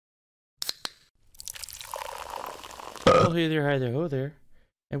Well, hey there, hi there, ho there,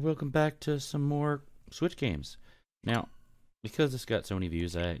 and welcome back to some more Switch games. Now, because this got so many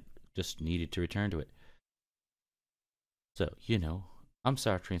views, I just needed to return to it. So, I'm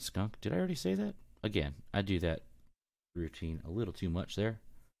Sour Train Skunk. Did I already say that? Again, I do that routine a little too much there.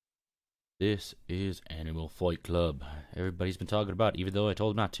 This is Animal Fight Club. Everybody's been talking about it, even though I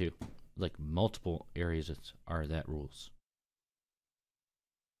told them not to. Like, multiple areas are that rules.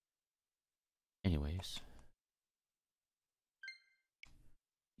 Anyways.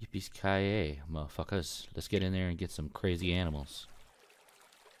 Yippee-ki-yay, motherfuckers. Let's get in there and get some crazy animals.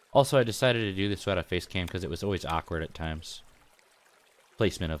 Also, I decided to do this without a face cam because it was always awkward at times.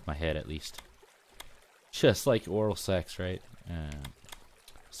 Placement of my head, at least. Just like oral sex, right?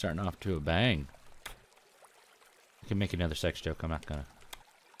 Starting off to a bang. I can make another sex joke. I'm not gonna.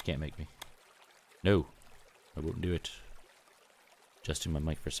 Can't make me. No. I won't do it. Adjusting my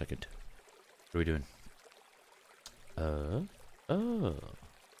mic for a second. What are we doing? Oh.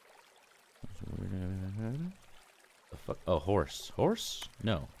 The fuck? Oh, horse. Horse?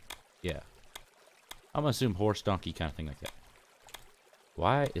 No. Yeah. I'm gonna assume horse, donkey kind of thing like that.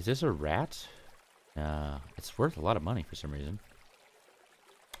 Why? Is this a rat? It's worth a lot of money for some reason.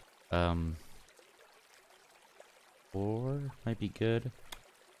 4 might be good.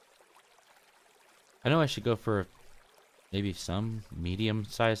 I know I should go for maybe some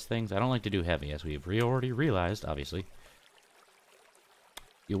medium-sized things. I don't like to do heavy, as we've already realized, obviously.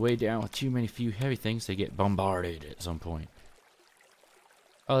 You weigh down with too many few heavy things, they get bombarded at some point.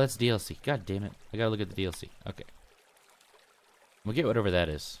 Oh, that's DLC. God damn it. I gotta look at the DLC. Okay. We'll get whatever that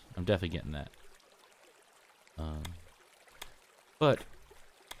is. I'm definitely getting that. But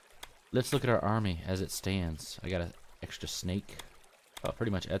let's look at our army as it stands. I got an extra snake. Oh,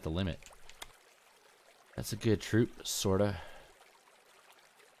 pretty much at the limit. That's a good troop, sorta.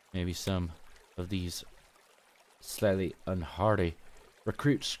 Maybe some of these slightly unhardy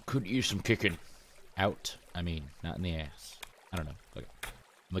recruits could use some kicking. Out. I mean, not in the ass. I don't know. Okay.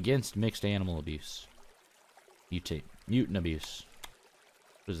 I'm against mixed animal abuse. Mutant abuse.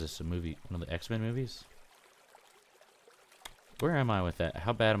 What is this, a movie? One of the X-Men movies? Where am I with that?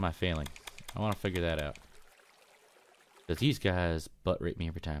 How bad am I failing? I want to figure that out. Because these guys butt rape me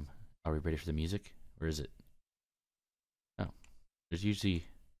every time. Are we ready for the music? Or is it? Oh. There's usually...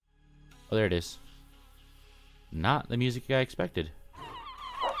 Oh, there it is. Not the music I expected.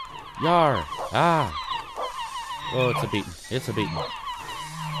 Yar! Ah! Oh, it's a beating. It's a beating.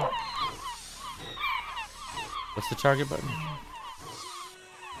 What's the target button?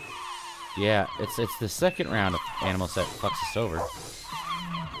 Yeah, it's the second round of animals that fucks us over.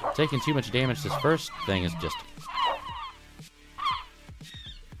 Taking too much damage this first thing is just...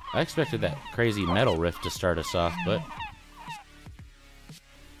 I expected that crazy metal riff to start us off, but...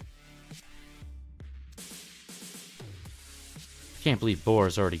 I can't believe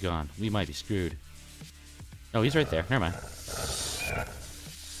Boar's already gone. We might be screwed. No, he's right there. Never mind.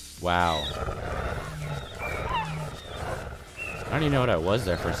 Wow. I don't even know what I was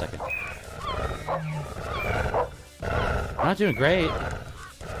there for a second. I'm not doing great.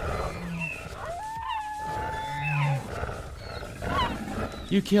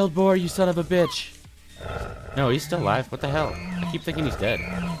 You killed Boar, you son of a bitch. No, he's still alive. What the hell? I keep thinking he's dead.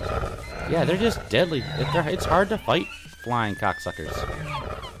 Yeah, they're just deadly. It's hard to fight flying cocksuckers.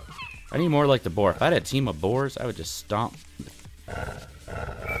 I need more like the boar. If I had a team of boars, I would just stomp.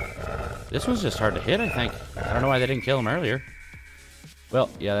 This one's just hard to hit, I think. I don't know why they didn't kill him earlier.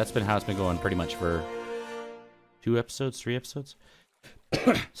 Well, yeah, that's been how it's been going pretty much for 3 episodes.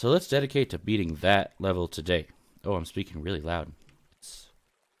 So let's dedicate to beating that level today. Oh, I'm speaking really loud.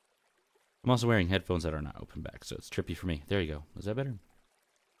 I'm also wearing headphones that are not open back, so it's trippy for me. There you go. Is that better?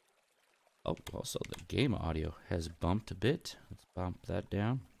 Oh, also the game audio has bumped a bit. Let's bump that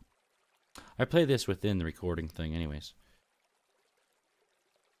down. I play this within the recording thing anyways.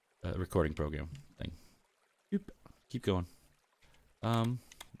 Recording program thing. Keep going. I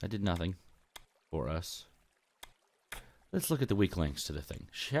did nothing for us. Let's look at the weak links to the thing,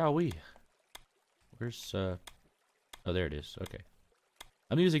 shall we? Where's, oh, there it is. Okay.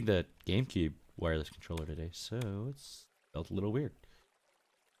 I'm using the GameCube wireless controller today, so it's felt a little weird.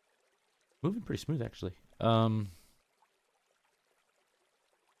 Moving pretty smooth, actually. No,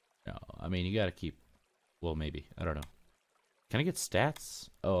 I mean, you gotta keep... Well, maybe. I don't know. Can I get stats?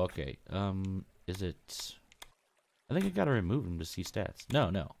 Oh, okay. Is it... I think I gotta remove them to see stats.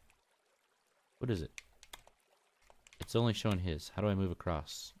 No. What is it? It's only showing his. How do I move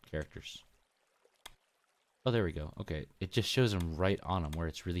across characters? Oh, there we go. Okay. It just shows him right on him where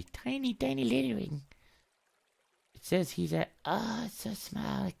it's really tiny, tiny lettering. It says he's at... Oh, it's so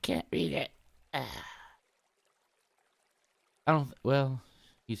small. I can't read it. Ah. I don't. Well,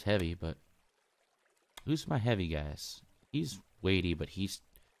 he's heavy, but who's my heavy guys? He's weighty, but he's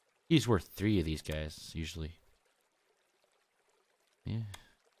worth 3 of these guys usually. Yeah.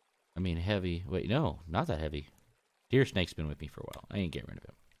 I mean, heavy. Wait, no, not that heavy. Deer snake's been with me for a while. I ain't getting rid of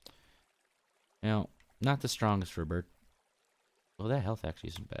him. Now, not the strongest for a bird. Well, that health actually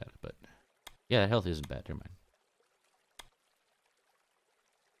isn't bad, but yeah, that health isn't bad. Never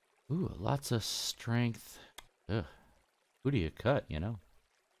mind. Ooh, lots of strength. Ugh. Who do you cut, you know?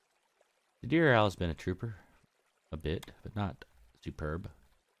 The deer owl's been a trooper. A bit, but not superb.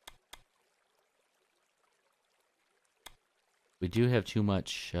 We do have too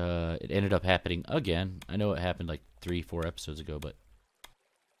much. It ended up happening again. I know it happened like 3-4 episodes ago, but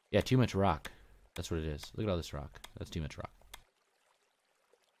yeah, too much rock. That's what it is. Look at all this rock. That's too much rock.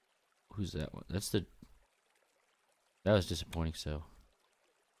 Who's that one? That's the... That was disappointing, so...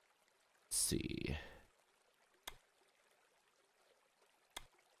 Let's see.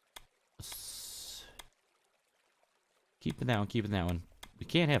 Keeping that one, keeping that one. We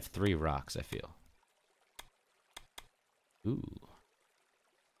can't have 3 rocks, I feel. Ooh.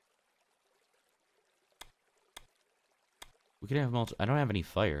 We can have multiple... I don't have any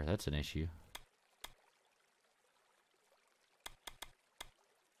fire. That's an issue.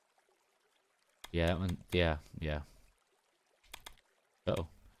 Yeah, that one... Yeah, yeah. Uh-oh.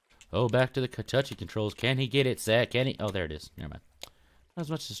 Oh, back to the touchy controls. Can he get it, Zach? Can he? Oh, there it is. Never mind. Not as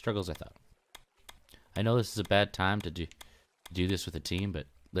much as a struggle as I thought. I know this is a bad time to do this with a team, but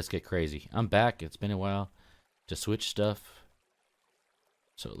let's get crazy. I'm back. It's been a while to switch stuff.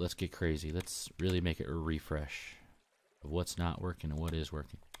 So let's get crazy. Let's really make it a refresh of what's not working and what is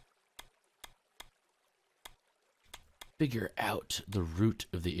working. Figure out the root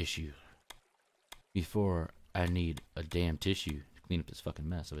of the issue before I need a damn tissue to clean up this fucking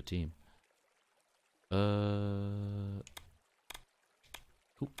mess of a team. Ooh,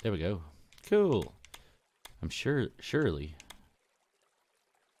 there we go. Cool. I'm surely.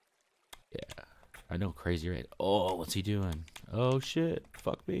 Yeah, I know, crazy, right? Oh, what's he doing? Oh shit,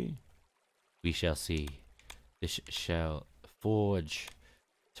 fuck me. We shall see. This shall forge.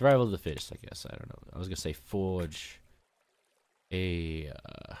 Survival of the fittest, I guess. I don't know. I was gonna say forge a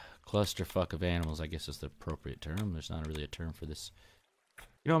clusterfuck of animals, I guess is the appropriate term. There's not really a term for this.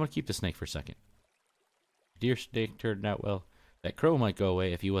 You know, I'm gonna keep the snake for a second. Deer snake turned out well. That crow might go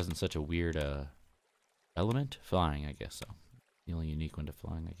away if he wasn't such a weird element. Flying, I guess so. The only unique one to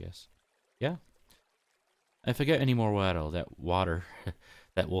flying, I guess. Yeah. If I get any more water,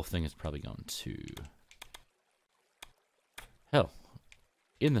 that wolf thing is probably going to... Hell,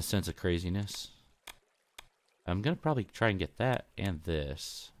 in the sense of craziness, I'm going to probably try and get that and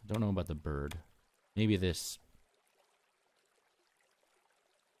this. Don't know about the bird. Maybe this.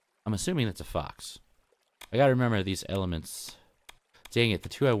 I'm assuming that's a fox. I got to remember these elements. Dang it, the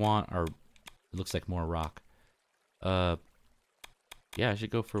 2 I want are... It looks like more rock. Yeah, I should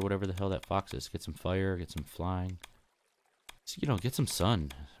go for whatever the hell that fox is. Get some fire, get some flying. So, you know, get some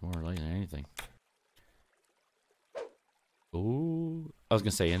sun. More likely than anything. Ooh. I was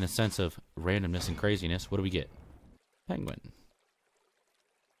going to say, in the sense of randomness and craziness, what do we get? Penguin.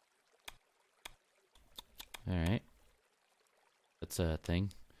 Alright. That's a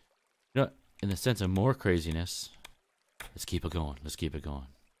thing. You know, in the sense of more craziness, let's keep it going. Let's keep it going.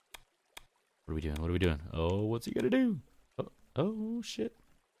 What are we doing? What are we doing? Oh, what's he gonna do? Oh shit.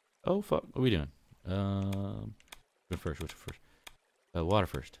 Oh, fuck. What are we doing? What first? What's first? Water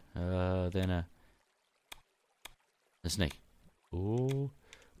first. Then, the snake. Oh.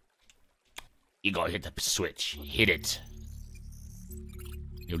 You gotta hit the switch. Hit it.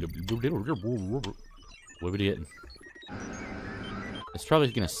 What are we getting? It's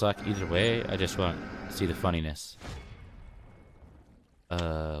probably gonna suck either way. I just want to see the funniness.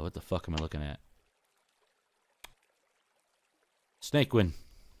 What the fuck am I looking at? Snake win.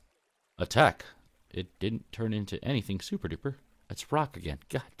 Attack. It didn't turn into anything super duper. That's rock again.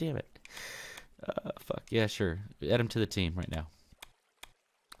 God damn it. Fuck. Yeah, sure. Add him to the team right now.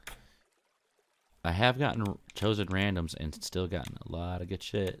 I have chosen randoms and still gotten a lot of good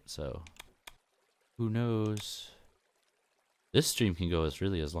shit, so who knows? This stream can go as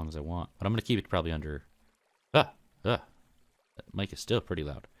long as I want, but I'm gonna keep it probably under. That mic is still pretty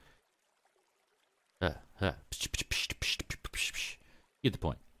loud. Get the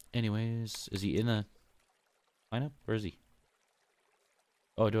point. Anyways, is he in the lineup? Where is he?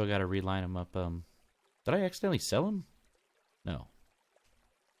 Oh, do I gotta reline him up? Did I accidentally sell him? No.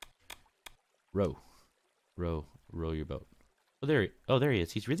 Row your boat. Oh, there he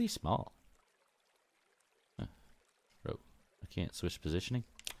is. He's really small. Row. I can't switch positioning.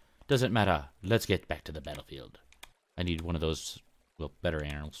 Doesn't matter. Let's get back to the battlefield. I need one of those, well, better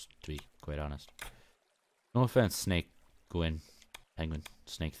animals, to be quite honest. No offense, snake, Gwen, penguin,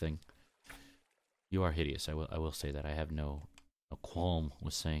 snake thing. You are hideous. I will say that. I have no qualm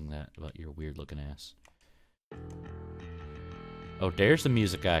with saying that about your weird looking ass. Oh, there's the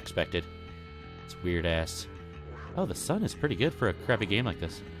music I expected. It's weird ass. Oh, the sun is pretty good for a crappy game like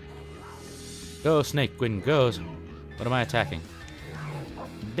this. Go, snake, Gwen, goes. What am I attacking?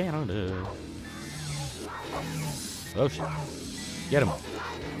 Oh shit. Get him.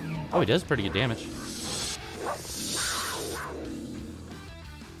 Oh, he does pretty good damage.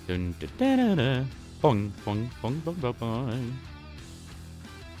 Dun, dun, dun, dun, dun. Bong, bong, bong, bong, bong, bong.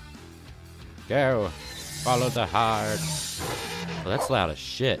 Go. Follow the heart. Well, that's loud as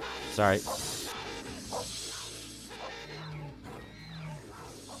shit. Sorry.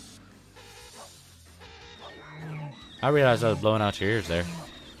 I realized I was blowing out your ears there.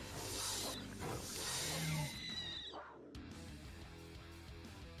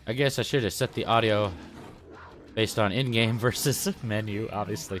 I guess I should have set the audio based on in-game versus menu,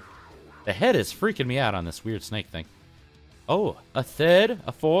 obviously. The head is freaking me out on this weird snake thing. Oh, a third,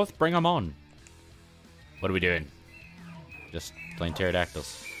 a fourth, bring them on. What are we doing? Just playing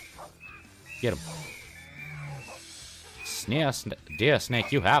pterodactyls. Get them. Dear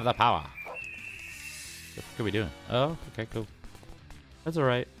snake, you have the power. What the fuck are we doing? Oh, okay, cool. That's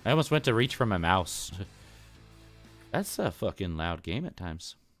alright. I almost went to reach for my mouse. That's a fucking loud game at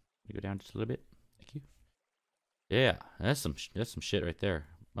times. Let me go down just a little bit. Thank you. Yeah, that's some shit right there.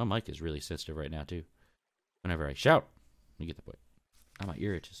 My mic is really sensitive right now too. Whenever I shout, let me get the point. Oh, my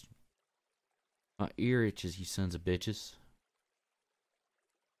ear itches. My ear itches, you sons of bitches.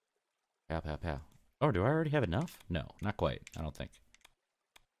 Pow, pow, pow. Oh, do I already have enough? No, not quite. I don't think.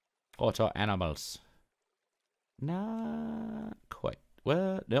 Auto animals. Not quite.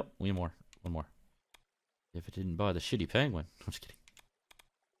 Well, nope. One more. If it didn't buy the shitty penguin. I'm just kidding.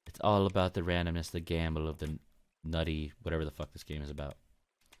 It's all about the randomness, the gamble of the nutty, whatever the fuck this game is about.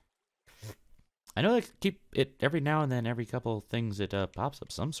 I know they keep it every now and then, every couple things it pops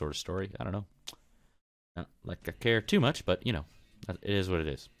up some sort of story. I don't know. Not like I care too much, but you know, it is what it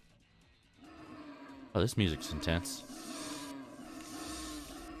is. Oh, this music's intense.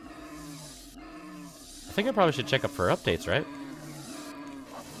 I think I probably should check up for updates, right?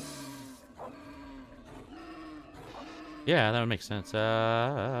 Yeah, that would make sense. Check.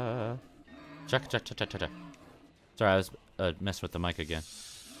 Sorry, I was messing with the mic again.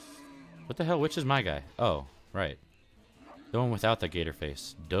 What the hell? Which is my guy? Oh, right. The one without the gator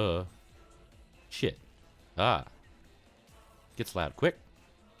face. Duh. Shit. Ah. Gets loud quick.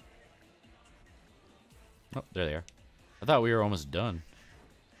 Oh, there they are. I thought we were almost done.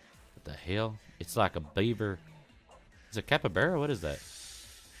 What the hell? It's like a beaver. Is it a capybara? What is that?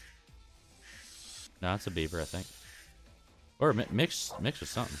 No, it's a beaver, I think. Or mixed with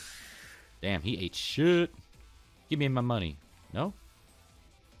something. Damn, he ate shit. Give me my money. No?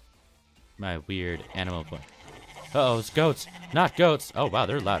 My weird animal point. Uh-oh, it's goats. Not goats. Oh, wow,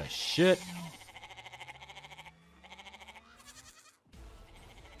 they're loud as shit.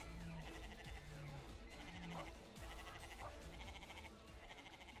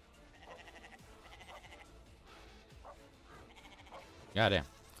 Goddamn.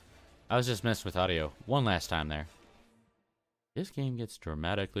 I was just messing with audio one last time there. This game gets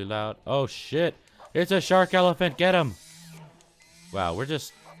dramatically loud. Oh, shit. It's a shark elephant. Get him. Wow, we're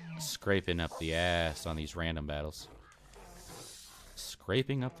just scraping up the ass on these random battles.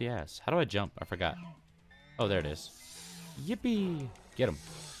 Scraping up the ass. How do I jump? I forgot. Oh, there it is. Yippee. Get him.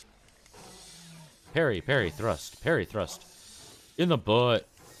 Parry, thrust. Parry, thrust. In the butt.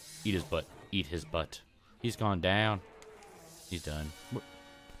 Eat his butt. Eat his butt. He's gone down. He's done.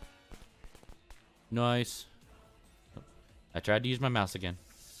 Nice. I tried to use my mouse again.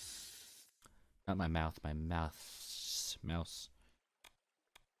 Not my mouth, my mouse. Mouse.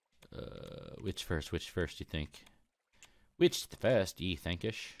 Which first, you think? Which first, ye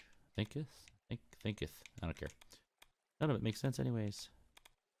thinkish? Thinketh? Thinketh. I don't care. None of it makes sense anyways.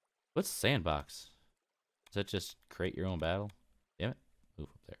 What's sandbox? Does that just create your own battle? Damn it. Move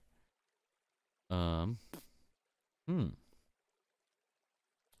up there.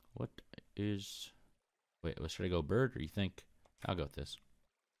 What is... Wait, should I go bird, or you think? I'll go with this.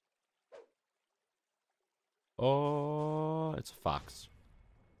 Oh, it's a fox.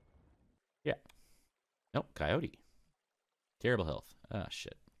 Yeah. Nope, coyote. Terrible health. Ah,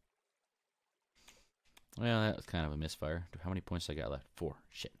 shit. Well, that was kind of a misfire. How many points I got left? 4.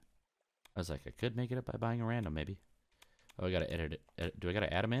 Shit. I was like, I could make it up by buying a random, maybe. Oh, I gotta edit it. Do I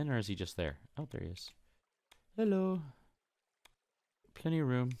gotta add him in, or is he just there? Oh, there he is. Hello. Plenty of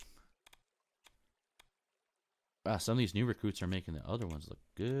room. Wow, some of these new recruits are making the other ones look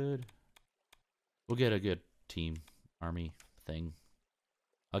good. We'll get a good team, army thing.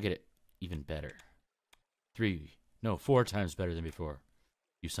 I'll get it even better. 4 times better than before.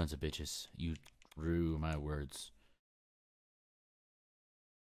 You sons of bitches. You rue my words.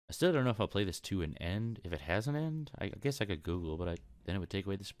 I still don't know if I'll play this to an end. If it has an end, I guess I could Google, but then it would take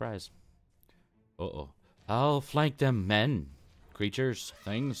away the surprise. Uh-oh. I'll flank them, men. Creatures.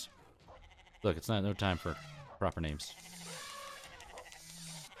 Things. Look, it's no time for proper names.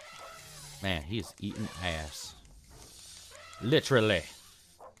 Man, he is eating ass. Literally.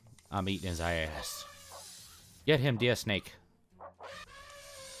 I'm eating his ass. Get him, dear snake.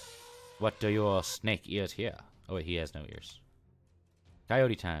 What do your snake ears hear? Oh, wait, he has no ears.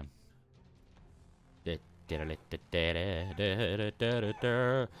 Coyote time.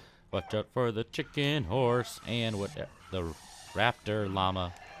 Watch out for the chicken horse and what the raptor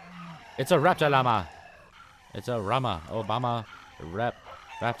llama. It's a raptor llama. It's a Rama Obama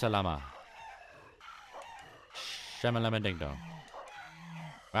raptor llama. Shamalama ding dong.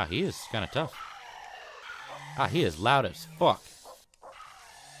 Wow, he is kind of tough. Ah, he is loud as fuck.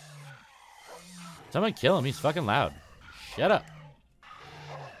 Someone kill him. He's fucking loud. Shut up.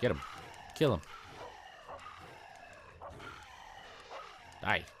 Get him. Kill him.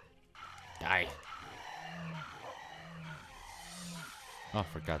 Die. Die. Oh,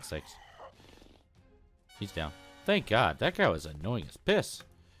 for God's sakes. He's down. Thank God. That guy was annoying as piss.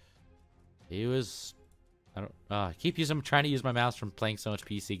 He was... I keep trying to use my mouse from playing so much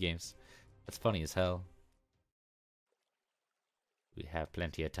PC games. That's funny as hell. We have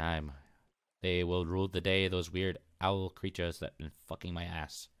plenty of time. They will rule the day, those weird owl creatures that have been fucking my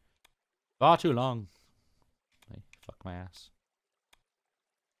ass. Far too long. They fuck my ass.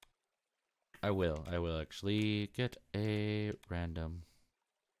 I will actually get a random.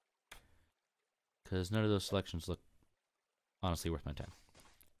 Because none of those selections look honestly worth my time.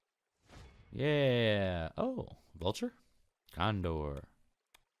 Yeah. Oh, vulture? Condor.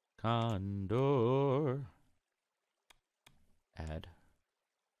 Condor. Add.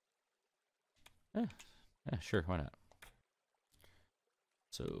 Sure, why not?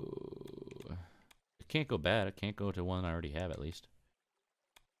 So, it can't go bad. It can't go to one I already have, at least.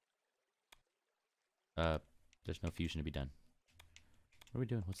 There's no fusion to be done. What are we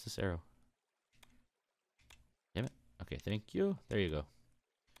doing? What's this arrow? Damn it. Okay, thank you. There you go.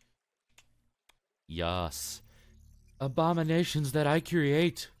 Yes. Abominations that I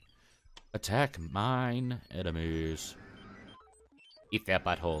create. Attack mine enemies. Eat their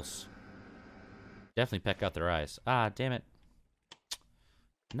buttholes. Definitely peck out their eyes. Ah, damn it.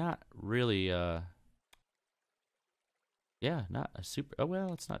 Not really, yeah, not a super... Oh,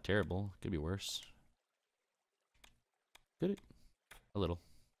 well, it's not terrible. Could be worse. Could it? A little.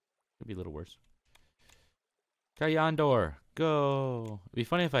 Could be a little worse. Kayandor, go! It'd be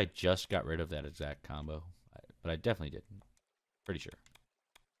funny if I just got rid of that exact combo. But I definitely didn't. Pretty sure.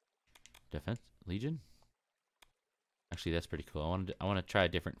 Defense? Legion? Actually, that's pretty cool. I want to try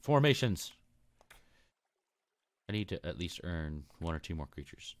different formations. I need to at least earn 1 or 2 more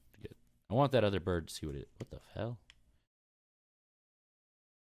creatures to get. I want that other bird to see what the hell?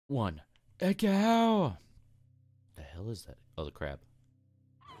 1. Echo! The hell is that? Oh, the crab.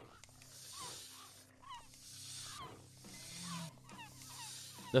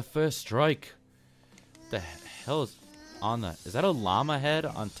 The first strike. The hell is on that? Is that a llama head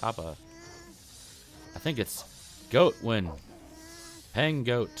on top of? I think it's goat win. Peng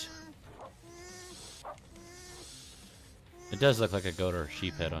goat. It does look like a goat or a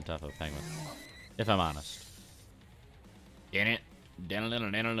sheep head on top of a penguin, if I'm honest.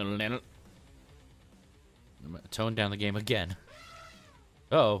 Tone down the game again.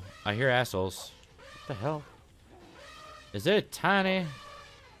 Uh-oh, I hear assholes. What the hell? Is it tiny?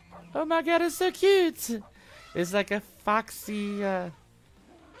 Oh my God, it's so cute! It's like a foxy,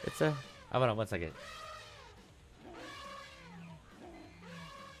 it's a... Oh, hold on, 1 second. What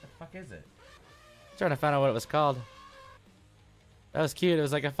the fuck is it? I'm trying to find out what it was called. That was cute. It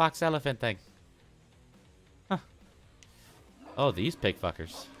was like a fox elephant thing. Huh. Oh, these pig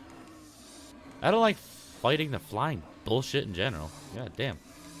fuckers. I don't like fighting the flying bullshit in general. God damn.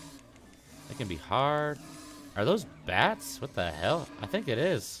 They can be hard. Are those bats? What the hell? I think it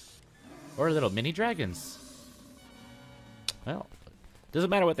is. Or little mini dragons. Well, doesn't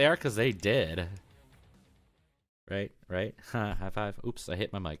matter what they are because they did. Right, right. High five. Oops, I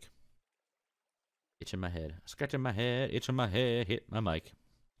hit my mic. Itching my head. Scratching my head. Itching my head. Hit my mic.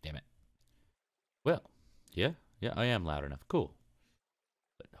 Damn it. Well, yeah, I am loud enough. Cool.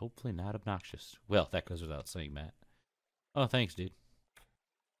 But hopefully not obnoxious. Well, that goes without saying, Matt. Oh, thanks, dude.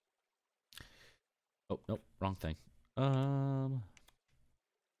 Oh, nope, wrong thing. Come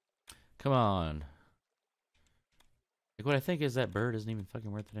on. Like, what I think is that bird isn't even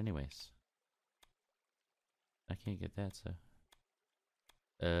fucking worth it anyways. I can't get that, so.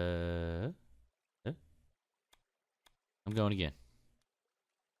 I'm going again.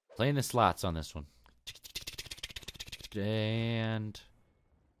 Playing the slots on this one. And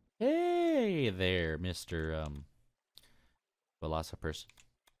hey there, Mr. Velociperson.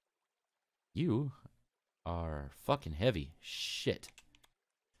 You are fucking heavy. Shit.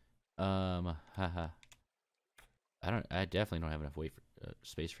 Haha. I definitely don't have enough weight for,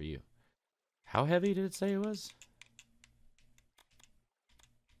 space for you. How heavy did it say it was?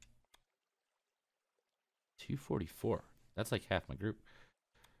 244. That's like half my group.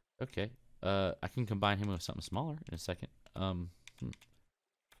 Okay. I can combine him with something smaller in a second. In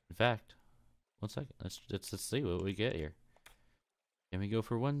fact, one second. Let's see what we get here. Can we go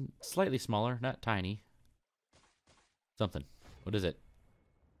for one slightly smaller, not tiny? Something. What is it?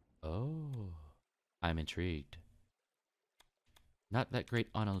 Oh, I'm intrigued. Not that great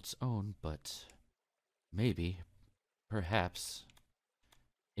on its own, but maybe, perhaps.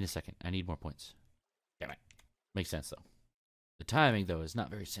 In a second. I need more points. Damn it. Makes sense though. The timing though is not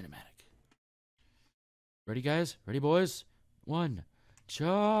very cinematic. Ready, guys? Ready, boys? One.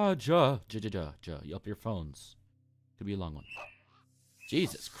 Up your phones. Could be a long one.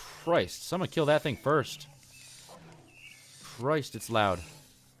 Jesus Christ. Someone kill that thing first. Christ, it's loud.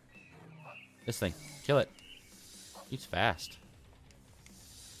 This thing. Kill it. He's fast.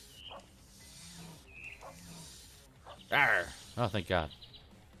 Arr. Oh, thank God.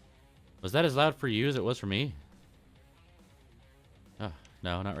 Was that as loud for you as it was for me? Oh,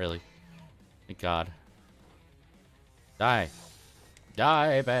 no, not really. Thank God. Die.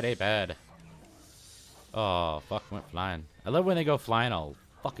 Die, baddie bad. Oh, fuck, went flying. I love when they go flying all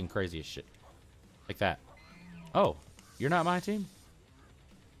fucking crazy as shit. Like that. Oh, you're not my team?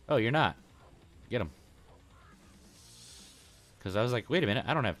 Oh, you're not. Get him. Because I was like, wait a minute,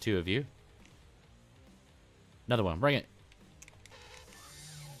 I don't have two of you. Another one, bring it.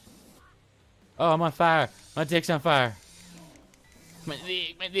 Oh, I'm on fire. My dick's on fire. My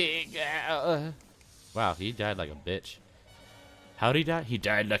dick. Wow, he died like a bitch. How'd he die? He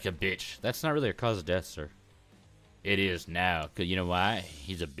died like a bitch. That's not really a cause of death, sir. It is now. Cause you know why?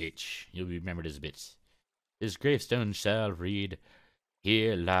 He's a bitch. You'll be remembered as a bitch. His gravestone shall read,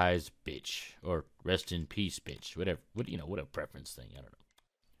 "Here lies bitch," or "Rest in peace, bitch." Whatever. What a preference thing. I don't know.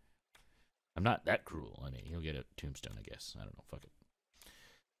 I'm not that cruel. I mean, he'll get a tombstone, I guess. I don't know. Fuck it.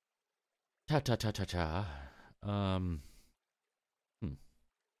 Ta.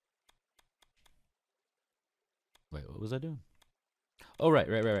 Wait, what was I doing? Oh, right.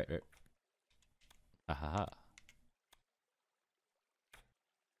 Ha ha ha.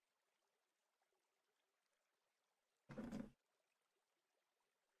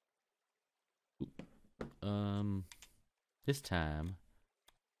 This time,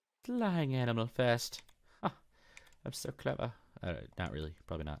 flying animal first. Ha, I'm so clever. Not really.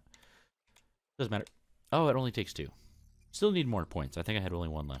 Probably not. Doesn't matter. Oh, it only takes 2. Still need more points. I think I had only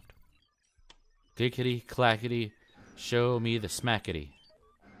 1 left. Clickety, clackety, show me the smackety.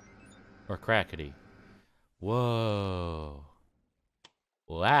 Or crackety. Whoa.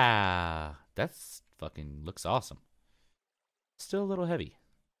 Wow. That's fucking looks awesome. Still a little heavy.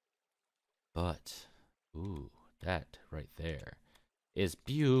 But, ooh, that right there is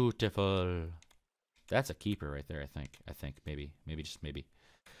beautiful. That's a keeper right there, I think. Maybe, just maybe.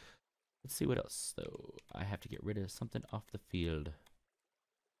 Let's see what else, though. I have to get rid of something off the field.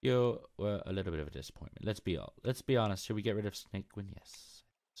 Yo, well, a little bit of a disappointment. Let's be honest. Should we get rid of Snakewind? Yes.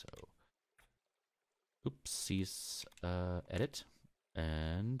 So, oopsies. Edit.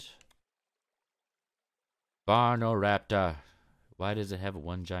 And Barnoraptor. Why does it have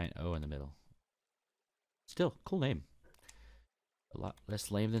one giant O in the middle? Still, cool name. A lot less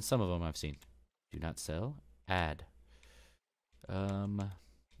lame than some of them I've seen. Do not sell. Add. Okay,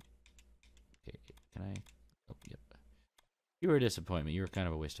 can I? Oh, yep. You were a disappointment. You were kind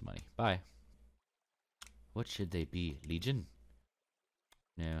of a waste of money. Bye. What should they be? Legion?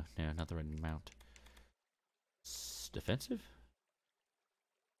 No, not the right amount. Defensive?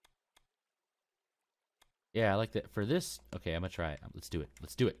 Yeah, I like that. For this, okay, I'm gonna try it. Let's do it.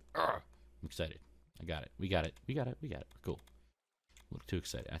 Arrgh! I'm excited. I got it. We got it. Cool. A little too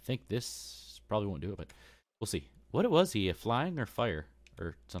excited. I think this probably won't do it, but we'll see. What was he? A flying or fire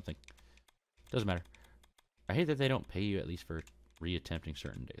or something? Doesn't matter. I hate that they don't pay you at least for reattempting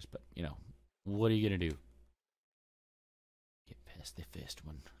certain days, but you know, what are you gonna do? Get past the first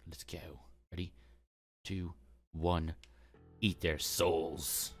one. Let's go. Ready? 2, 1. Eat their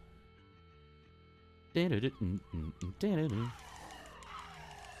souls.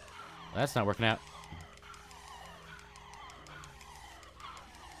 That's not working out.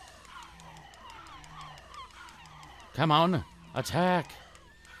 Come on, attack.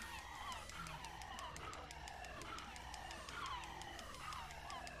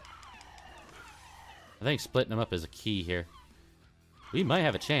 I think splitting them up is a key here. We might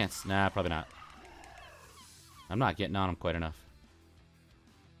have a chance. Nah, probably not. I'm not getting on them quite enough.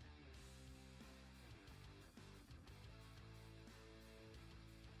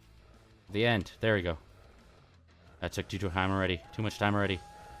 The end. There we go. That took too time already. Too much time already.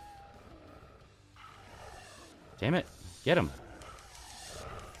 Damn it. Get him.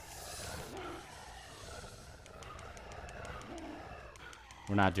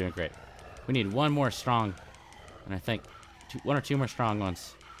 We're not doing great. We need one more strong. And I think one or two more strong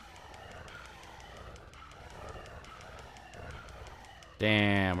ones.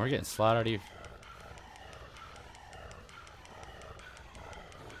 Damn, we're getting slaughtered here.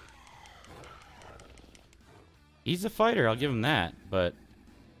 He's a fighter, I'll give him that, but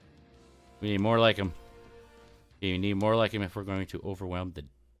we need more like him. We need more like him if we're going to overwhelm the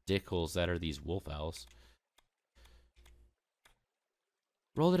dickholes that are these wolf owls.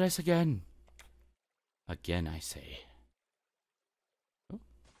 Roll the dice again. Again, I say. Oh.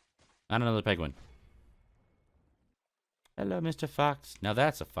 Not another penguin. Hello, Mr. Fox. Now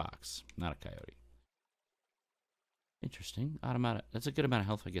that's a fox, not a coyote. Interesting. That's a good amount of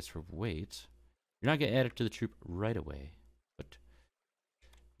health, I guess, for weight. You're not getting added to the troop right away, but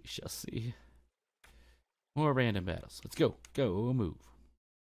we shall see. More random battles. Let's go. Go move.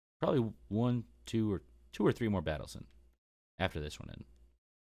 Probably two or three more battles in after this one, and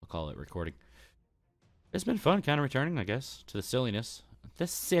I'll call it recording. It's been fun, kind of returning, I guess, to the silliness. The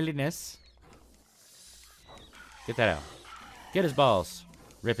silliness. Get that out. Get his balls.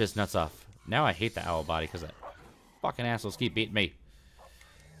 Rip his nuts off. Now I hate the owl body because that fucking assholes keep beating me.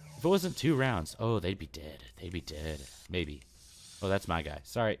 If it wasn't 2 rounds, oh, they'd be dead. They'd be dead. Maybe. Oh, that's my guy.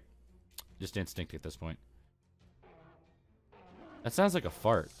 Sorry. Just instinct at this point. That sounds like a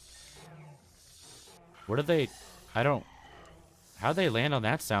fart. Where did they... How'd they land on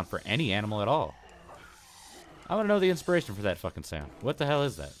that sound for any animal at all? I want to know the inspiration for that fucking sound. What the hell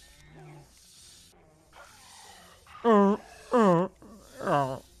is that?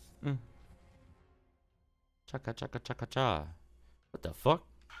 Chaka chaka chaka cha. What the fuck?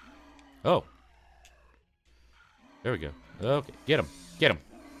 Oh. There we go. Okay. Get him. Get him.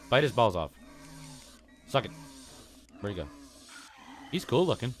 Bite his balls off. Suck it. Where'd he go? He's cool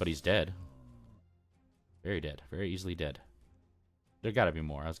looking, but he's dead. Very dead. Very easily dead. There gotta be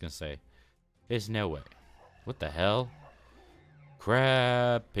more. I was gonna say. There's no way. What the hell?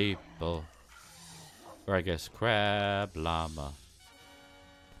 Crab people. Or I guess crab llama.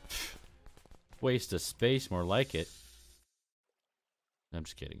 Waste of space, more like it. I'm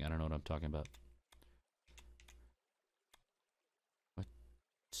just kidding. I don't know what I'm talking about. What?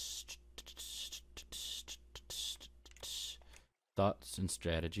 Thoughts and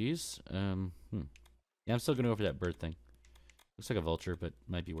strategies. Yeah, I'm still going to go for that bird thing. Looks like a vulture, but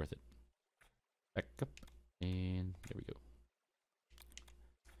might be worth it. Back up. And there we go.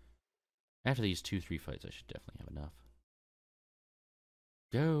 After these 2-3 fights, I should definitely have enough.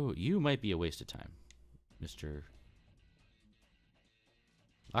 Go. You might be a waste of time, Mr.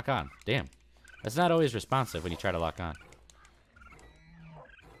 Lock on. Damn. That's not always responsive when you try to lock on.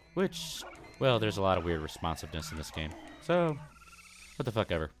 Which, well, there's a lot of weird responsiveness in this game. So, what the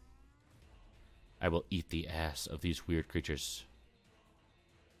fuck ever. I will eat the ass of these weird creatures.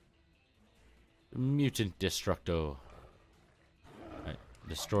 Mutant Destructo. Right.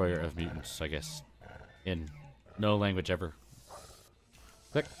 Destroyer of mutants, I guess. In no language ever.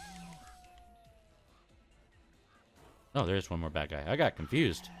 Click. Oh, there's one more bad guy. I got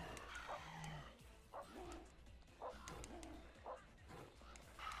confused.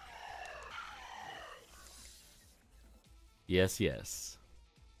 Yes, yes.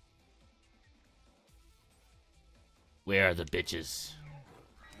 Where are the bitches?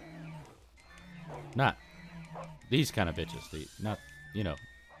 Not these kind of bitches. Not, you know.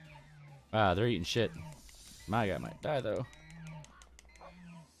 Ah, they're eating shit. My guy might die, though.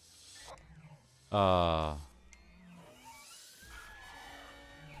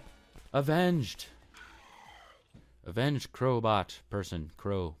 Avenged. Avenged Crowbot person.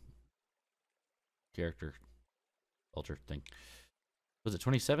 Crow. Character. Vulture thing. Was it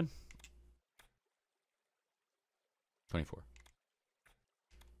 27? 24.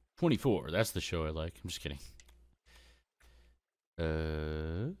 24. That's the show I like. I'm just kidding.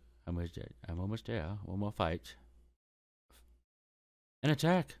 I'm almost there. One more fight. An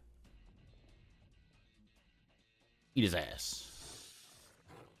attack. Eat his ass.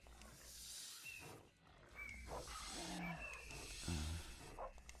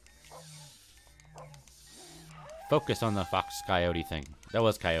 Focus on the fox coyote thing. That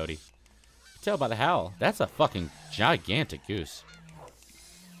was coyote. Tell by the howl. That's a fucking gigantic goose.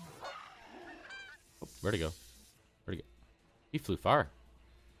 Oh, where'd he go? Where'd he go? He flew far.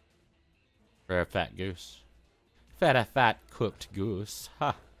 For a fat goose. Fat cooked goose.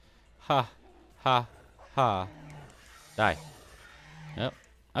 Ha. Ha. Ha. Ha. Die. Yep.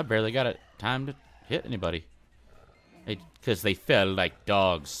 I barely got it time to hit anybody. Because they fell like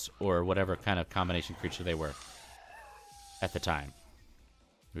dogs or whatever kind of combination creature they were at the time.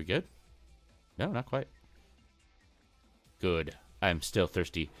 We good? No, not quite. Good. I'm still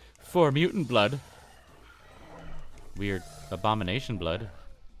thirsty for mutant blood. Weird abomination blood.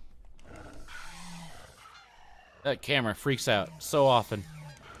 That camera freaks out so often.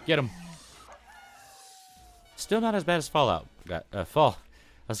 Get him. Still not as bad as Fallout. I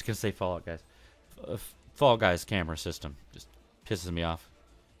was gonna say Fallout, guys. Fall Guys camera system just pisses me off.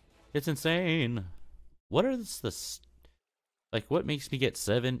 It's insane. What are this? Like, what makes me get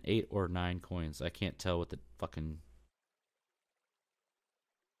 7, 8, or 9 coins? I can't tell what the fucking...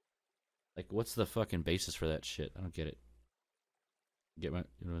 Like, what's the fucking basis for that shit? I don't get it. Get my...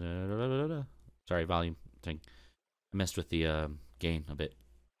 Sorry, volume thing. I messed with the gain a bit.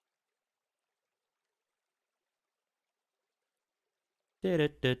 I'm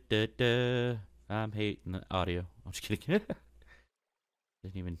hating the audio. I'm just kidding.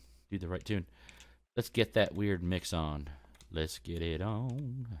 Didn't even do the right tune. Let's get that weird mix on. Let's get it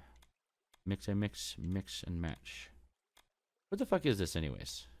on. Mix and mix, mix and match. What the fuck is this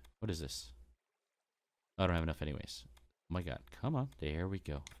anyways? What is this? I don't have enough anyways. Oh my god, come on. There we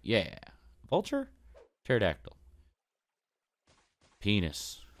go. Yeah. Vulture? Pterodactyl.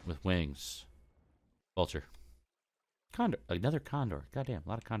 Penis with wings. Vulture. Condor. Another condor. Goddamn, a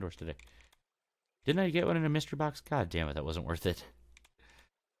lot of condors today. Didn't I get one in a mystery box? God damn it, that wasn't worth it.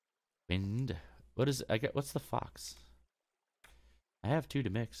 Wind. What is it? What's the fox? I have 2 to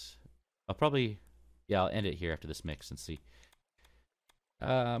mix. I'll probably... Yeah, I'll end it here after this mix and see.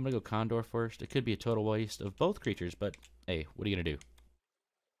 I'm gonna go condor first. It could be a total waste of both creatures, but hey, what are you gonna do?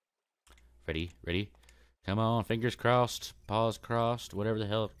 Ready? Ready? Come on, fingers crossed, paws crossed, whatever the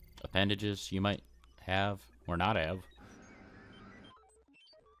hell appendages you might have or not have.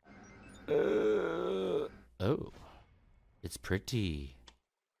 Oh, it's pretty.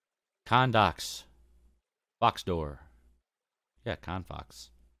 Condox. Fox door. Yeah, confox.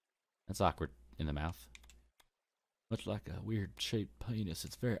 That's awkward in the mouth. Much like a weird shaped penis,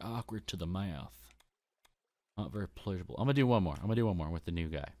 it's very awkward to the mouth. Not very pleasurable. I'm gonna do one more. I'm gonna do one more with the new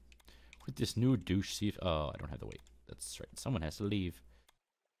guy. With this new douche, see if... Oh, I don't have the weight. That's right. Someone has to leave.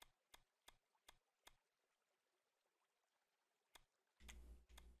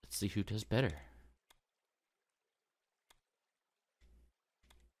 Let's see who does better.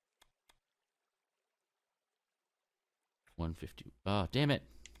 $150. Oh, damn it.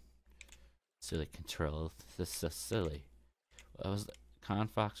 Silly control. This is so silly. What was the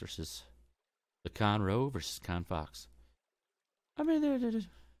Confox versus the Conroe versus Confox? I mean, they're...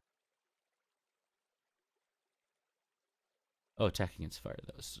 Oh, attacking against fire.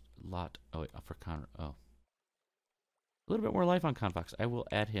 That was a lot. Oh, wait, for Conroe. Oh. A little bit more life on Confox. I will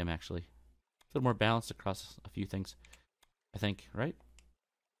add him, actually. A little more balanced across a few things. I think, right?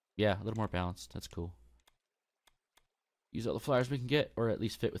 Yeah, a little more balanced. That's cool. Use all the flyers we can get, or at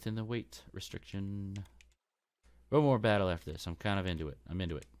least fit within the weight restriction. One more battle after this. I'm kind of into it. I'm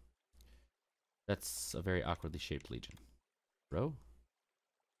into it. That's a very awkwardly shaped legion. Row?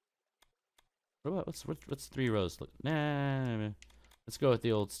 What about, what's 3 rows? Look, nah. Let's go with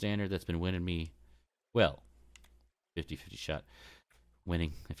the old standard that's been winning me. Well, 50-50 shot.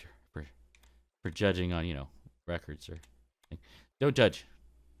 Winning, if you're for judging on, you know, records or anything. Don't judge.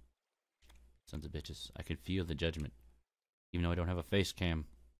 Sons of bitches. I can feel the judgment. Even though I don't have a face cam,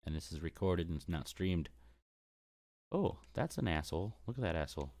 and this is recorded and it's not streamed. Oh, that's an asshole. Look at that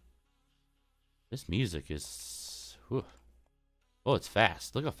asshole. This music is... Whew. Oh, it's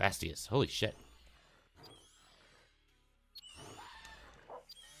fast. Look how fast he is. Holy shit.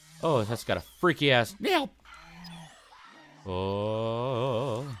 Oh, that's got a freaky ass... Nail!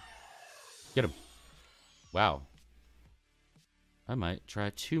 Oh. Get him. Wow. I might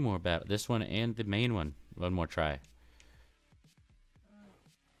try 2 more battles. This one and the main one. One more try.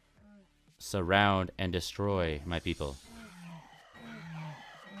 Surround and destroy, my people.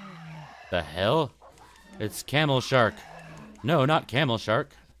 The hell? It's Camel Shark. No, not Camel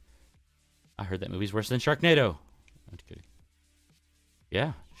Shark. I heard that movie's worse than Sharknado. I'm kidding.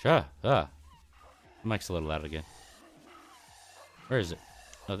 Yeah, sure. The mic's a little loud again. Where is it?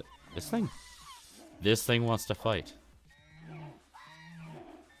 Oh, this thing? This thing wants to fight.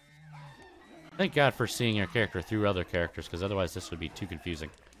 Thank God for seeing your character through other characters, because otherwise this would be too confusing.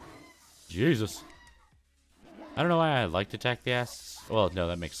 Jesus. I don't know why I like to attack the ass. Well, no,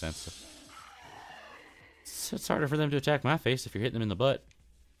 that makes sense. It's harder for them to attack my face if you're hitting them in the butt.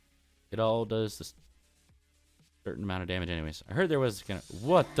 It all does this certain amount of damage anyways. I heard there was gonna...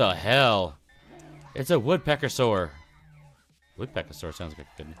 What the hell? It's a woodpeckersaur. Woodpeckersaur sounds like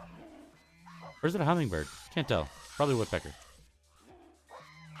a good... Or is it a hummingbird? Can't tell. Probably woodpecker.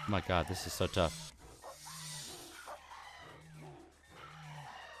 Oh my god, this is so tough.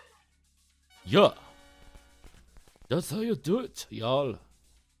 Yeah! That's how you do it, y'all.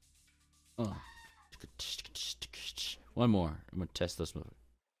 One more. I'm gonna test this move.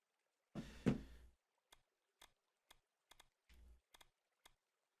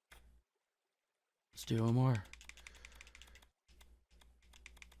 Let's do one more.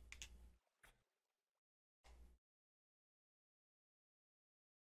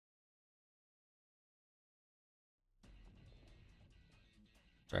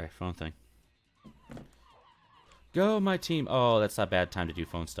 Sorry, phone thing. Go, my team. Oh, that's a bad time to do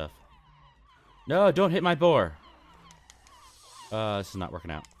phone stuff. No, don't hit my boar. This is not working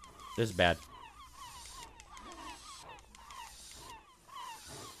out. This is bad.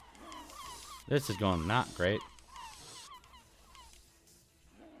 This is going not great.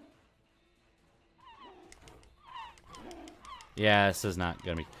 Yeah, this is not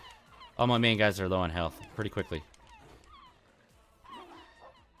gonna be... All my main guys are low on health pretty quickly.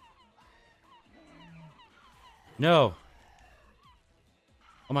 No!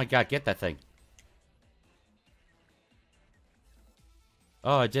 Oh my god, get that thing.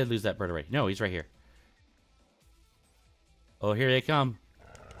 Oh, I did lose that bird already. No, he's right here. Oh, here they come.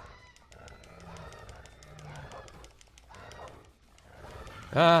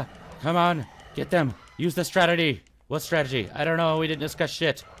 Come on. Get them. Use the strategy. What strategy? I don't know. We didn't discuss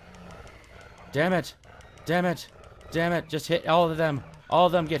shit. Damn it. Damn it. Damn it. Just hit all of them. All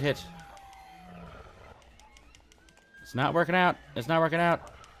of them get hit. It's not working out. It's not working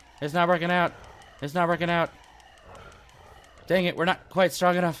out. It's not working out. It's not working out. Dang it. We're not quite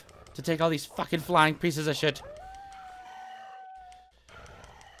strong enough to take all these fucking flying pieces of shit.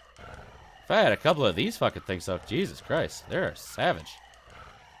 If I had a couple of these fucking things though, Jesus Christ. They're savage.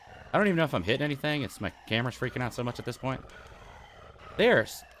 I don't even know if I'm hitting anything. It's my camera's freaking out so much at this point.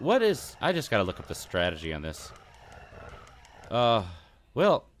 There's... What is... I just gotta look up the strategy on this.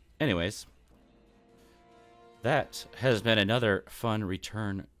 Well, anyways. That has been another fun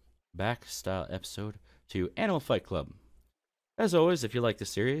return back style episode to Animal Fight Club. As always, if you like the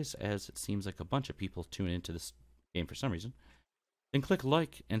series, as it seems like a bunch of people tune into this game for some reason, then click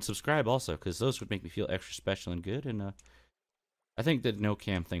like and subscribe also, because those would make me feel extra special and good, and I think the no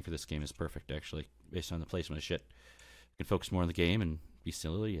cam thing for this game is perfect, actually, based on the placement of shit. I can focus more on the game and be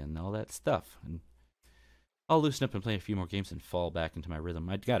silly and all that stuff. And I'll loosen up and play a few more games and fall back into my rhythm.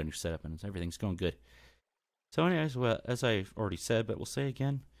 I got a new setup and everything's going good. So anyways, well, as I've already said, but we'll say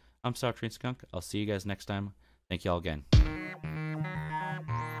again, I'm Sock Train Skunk. I'll see you guys next time. Thank you all again.